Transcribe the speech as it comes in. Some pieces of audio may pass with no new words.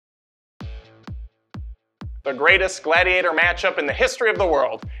The greatest gladiator matchup in the history of the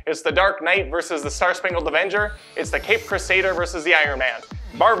world. It's the Dark Knight versus the Star-Spangled Avenger. It's the Caped Crusader versus the Iron Man.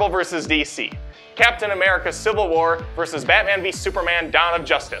 Marvel versus DC. Captain America Civil War versus Batman v Superman Dawn of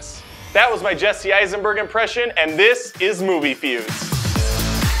Justice. That was my Jesse Eisenberg impression, and this is Movie Feuds.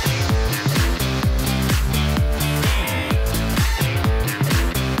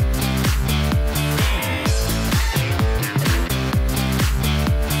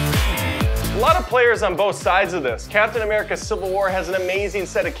 A lot of players on both sides of this. Captain America Civil War has an amazing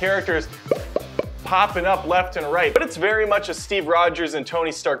set of characters popping up left and right, but it's very much a Steve Rogers and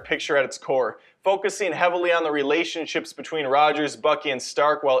Tony Stark picture at its core, focusing heavily on the relationships between Rogers, Bucky, and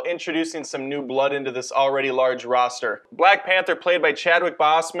Stark while introducing some new blood into this already large roster. Black Panther, played by Chadwick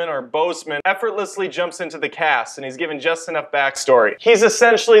Boseman, effortlessly jumps into the cast, and he's given just enough backstory. He's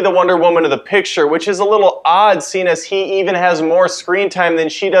essentially the Wonder Woman of the picture, which is a little odd seeing as he even has more screen time than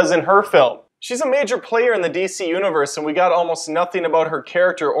she does in her film. She's a major player in the DC universe, and we got almost nothing about her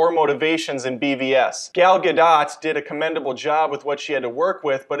character or motivations in BVS. Gal Gadot did a commendable job with what she had to work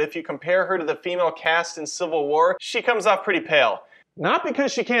with, but if you compare her to the female cast in Civil War, she comes off pretty pale. Not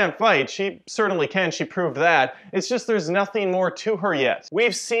because she can't fight, she certainly can, she proved that. It's just there's nothing more to her yet.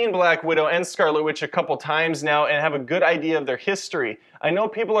 We've seen Black Widow and Scarlet Witch a couple times now and have a good idea of their history. I know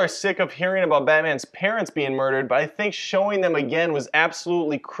people are sick of hearing about Batman's parents being murdered, but I think showing them again was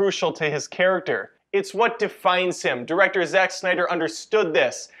absolutely crucial to his character. It's what defines him. Director Zack Snyder understood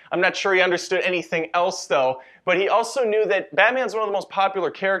this. I'm not sure he understood anything else though, but he also knew that Batman's one of the most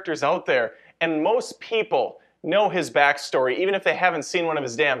popular characters out there, and most people know his backstory, even if they haven't seen one of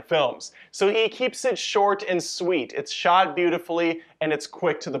his damn films. So he keeps it short and sweet. It's shot beautifully, and it's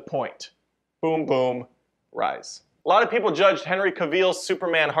quick to the point. Boom, boom, rise. A lot of people judged Henry Cavill's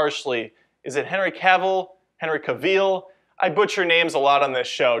Superman harshly. Is it Henry Cavill? Henry Cavill? I butcher names a lot on this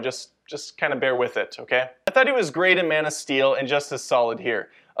show, just kind of bear with it, okay? I thought he was great in Man of Steel and just as solid here.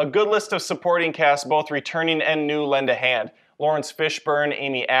 A good list of supporting cast, both returning and new, lend a hand. Lawrence Fishburne,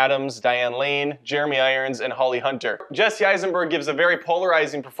 Amy Adams, Diane Lane, Jeremy Irons, and Holly Hunter. Jesse Eisenberg gives a very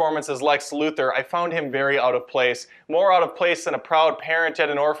polarizing performance as Lex Luthor. I found him very out of place. More out of place than a proud parent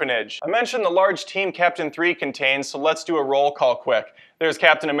at an orphanage. I mentioned the large team Captain 3 contains, so let's do a roll call quick. There's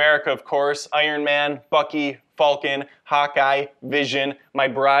Captain America, of course, Iron Man, Bucky, Falcon, Hawkeye, Vision, my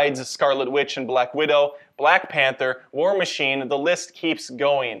brides, Scarlet Witch and Black Widow, Black Panther, War Machine, the list keeps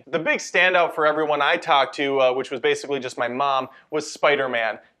going. The big standout for everyone I talked to, which was basically just my mom, was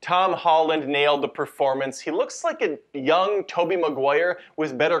Spider-Man. Tom Holland nailed the performance. He looks like a young Tobey Maguire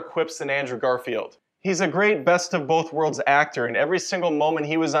with better quips than Andrew Garfield. He's a great best of both worlds actor, and every single moment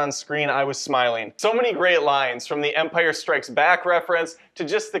he was on screen, I was smiling. So many great lines, from the Empire Strikes Back reference to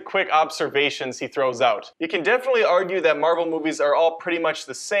just the quick observations he throws out. You can definitely argue that Marvel movies are all pretty much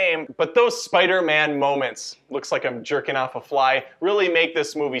the same, but those Spider-Man moments, looks like I'm jerking off a fly, really make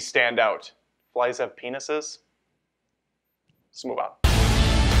this movie stand out. Flies have penises? Let's move on.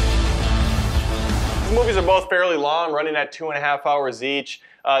 These movies are both fairly long, running at 2.5 hours each.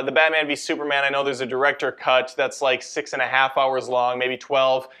 The Batman v Superman, I know there's a director cut that's like 6.5 hours long, maybe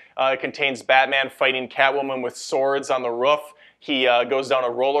 12. It contains Batman fighting Catwoman with swords on the roof. He goes down a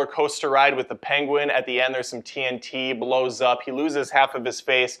roller coaster ride with the Penguin. At the end, there's some TNT, blows up. He loses half of his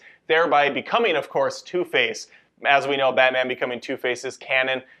face, thereby becoming, of course, Two-Face. As we know, Batman becoming Two-Face is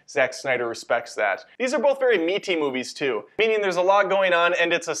canon. Zack Snyder respects that. These are both very meaty movies too, meaning there's a lot going on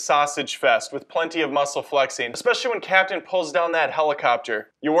and it's a sausage fest with plenty of muscle flexing, especially when Captain pulls down that helicopter.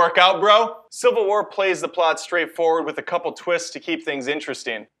 You work out, bro? Civil War plays the plot straightforward with a couple twists to keep things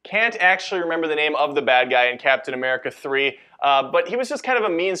interesting. Can't actually remember the name of the bad guy in Captain America 3, but he was just kind of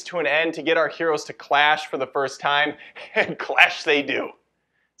a means to an end to get our heroes to clash for the first time, and clash they do.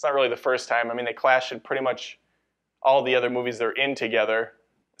 It's not really the first time. I mean, they clashed in pretty much all the other movies they're in together.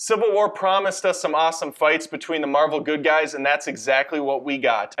 Civil War promised us some awesome fights between the Marvel good guys, and that's exactly what we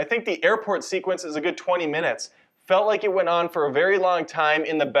got. I think the airport sequence is a good 20 minutes. Felt like it went on for a very long time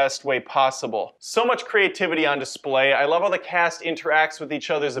in the best way possible. So much creativity on display. I love how the cast interacts with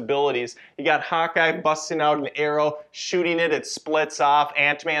each other's abilities. You got Hawkeye busting out an arrow, shooting it, it splits off.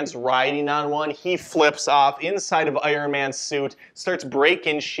 Ant-Man's riding on one, he flips off inside of Iron Man's suit, starts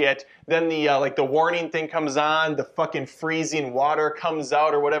breaking shit. Then the warning thing comes on, the fucking freezing water comes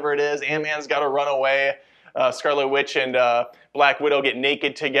out or whatever it is. Ant-Man's gotta run away. Scarlet Witch and Black Widow get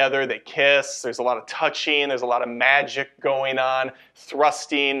naked together, they kiss, there's a lot of touching, there's a lot of magic going on,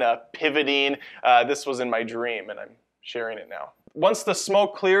 thrusting, pivoting. This was in my dream and I'm sharing it now. Once the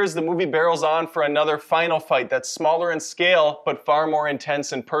smoke clears, the movie barrels on for another final fight that's smaller in scale, but far more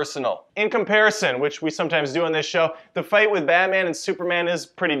intense and personal. In comparison, which we sometimes do on this show, the fight with Batman and Superman is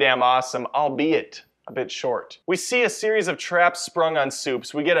pretty damn awesome, albeit a bit short. We see a series of traps sprung on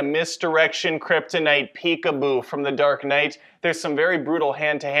Supes. We get a misdirection, kryptonite, peekaboo from the Dark Knight. There's some very brutal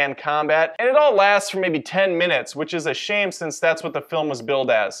hand-to-hand combat, and it all lasts for maybe 10 minutes, which is a shame since that's what the film was billed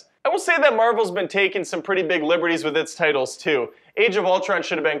as. I will say that Marvel's been taking some pretty big liberties with its titles too. Age of Ultron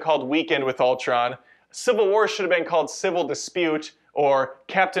should have been called Weekend with Ultron. Civil War should have been called Civil Dispute, or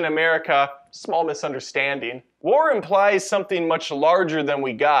Captain America, Small Misunderstanding. War implies something much larger than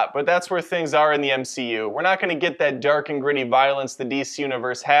we got, but that's where things are in the MCU. We're not going to get that dark and gritty violence the DC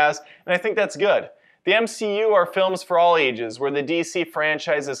Universe has, and I think that's good. The MCU are films for all ages, where the DC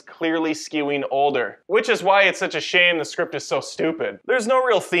franchise is clearly skewing older. Which is why it's such a shame the script is so stupid. There's no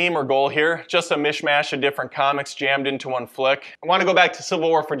real theme or goal here, just a mishmash of different comics jammed into one flick. I want to go back to Civil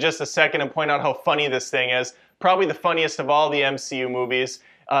War for just a second and point out how funny this thing is. Probably the funniest of all the MCU movies.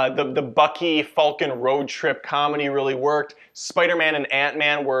 The Bucky Falcon road trip comedy really worked. Spider-Man and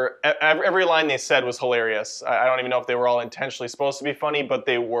Ant-Man were, every line they said was hilarious. I don't even know if they were all intentionally supposed to be funny, but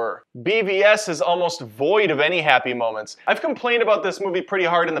they were. BVS is almost void of any happy moments. I've complained about this movie pretty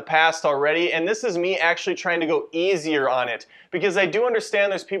hard in the past already, and this is me actually trying to go easier on it, because I do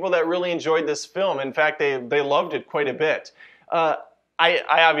understand there's people that really enjoyed this film. In fact, they loved it quite a bit. I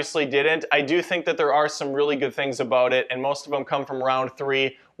obviously didn't. I do think that there are some really good things about it, and most of them come from round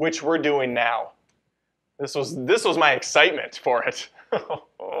 3, which we're doing now. This was my excitement for it.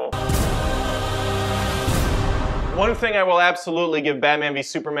 One thing I will absolutely give Batman v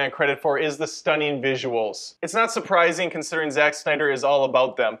Superman credit for is the stunning visuals. It's not surprising considering Zack Snyder is all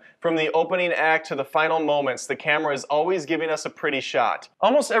about them. From the opening act to the final moments, the camera is always giving us a pretty shot.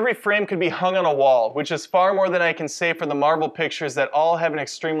 Almost every frame could be hung on a wall, which is far more than I can say for the Marvel pictures that all have an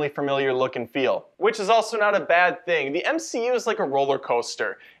extremely familiar look and feel. Which is also not a bad thing. The MCU is like a roller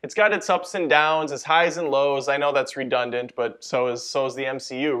coaster. It's got its ups and downs, its highs and lows. I know that's redundant, but so is the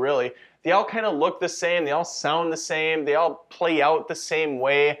MCU, really. They all kind of look the same, they all sound the same, they all play out the same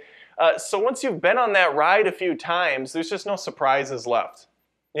way. So once you've been on that ride a few times, there's just no surprises left.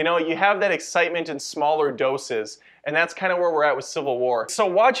 You know, you have that excitement in smaller doses, and that's kind of where we're at with Civil War. So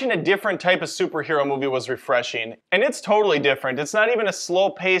watching a different type of superhero movie was refreshing, and it's totally different. It's not even a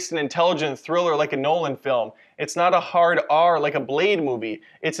slow-paced and intelligent thriller like a Nolan film. It's not a hard R like a Blade movie.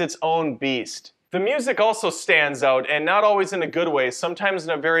 It's its own beast. The music also stands out, and not always in a good way, sometimes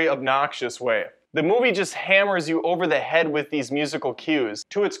in a very obnoxious way. The movie just hammers you over the head with these musical cues.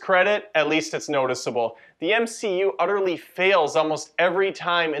 To its credit, at least it's noticeable. The MCU utterly fails almost every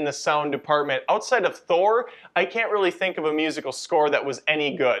time in the sound department. Outside of Thor, I can't really think of a musical score that was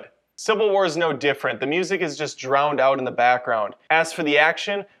any good. Civil War is no different. The music is just drowned out in the background. As for the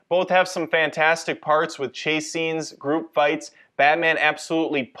action, both have some fantastic parts with chase scenes, group fights, Batman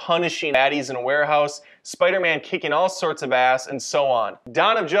absolutely punishing baddies in a warehouse, Spider-Man kicking all sorts of ass, and so on.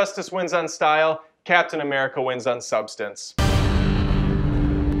 Dawn of Justice wins on style, Captain America wins on substance.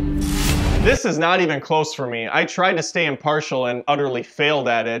 This is not even close for me. I tried to stay impartial and utterly failed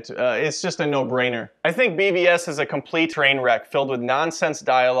at it. It's just a no-brainer. I think BVS is a complete train wreck filled with nonsense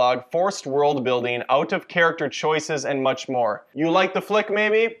dialogue, forced world building, out-of-character choices, and much more. You like the flick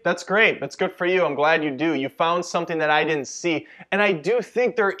maybe? That's great. That's good for you. I'm glad you do. You found something that I didn't see. And I do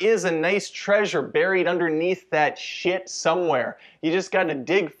think there is a nice treasure buried underneath that shit somewhere. You just gotta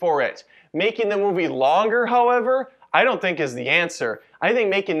dig for it. Making the movie longer, however, I don't think is the answer. I think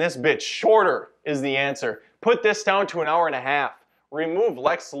making this bit shorter is the answer. Put this down to an hour and a half. Remove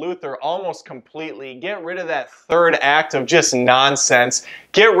Lex Luthor almost completely. Get rid of that third act of just nonsense.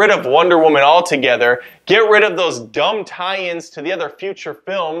 Get rid of Wonder Woman altogether. Get rid of those dumb tie-ins to the other future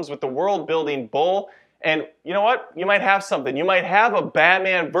films with the world-building bull. And you know what? You might have something. You might have a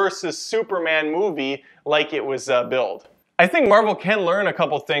Batman versus Superman movie like it was billed. I think Marvel can learn a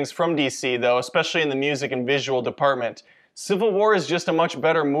couple things from DC though, especially in the music and visual department. Civil War is just a much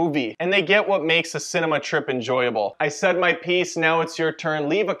better movie, and they get what makes a cinema trip enjoyable. I said my piece, now it's your turn.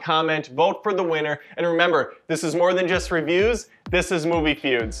 Leave a comment, vote for the winner, and remember, this is more than just reviews, this is Movie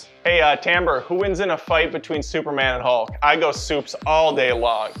Feuds. Hey, Tamber, who wins in a fight between Superman and Hulk? I go Supes all day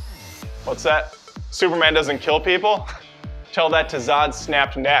long. What's that? Superman doesn't kill people? Tell that to Zod's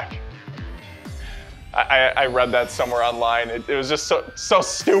snapped neck. I read that somewhere online. It was just so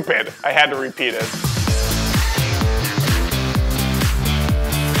stupid, I had to repeat it.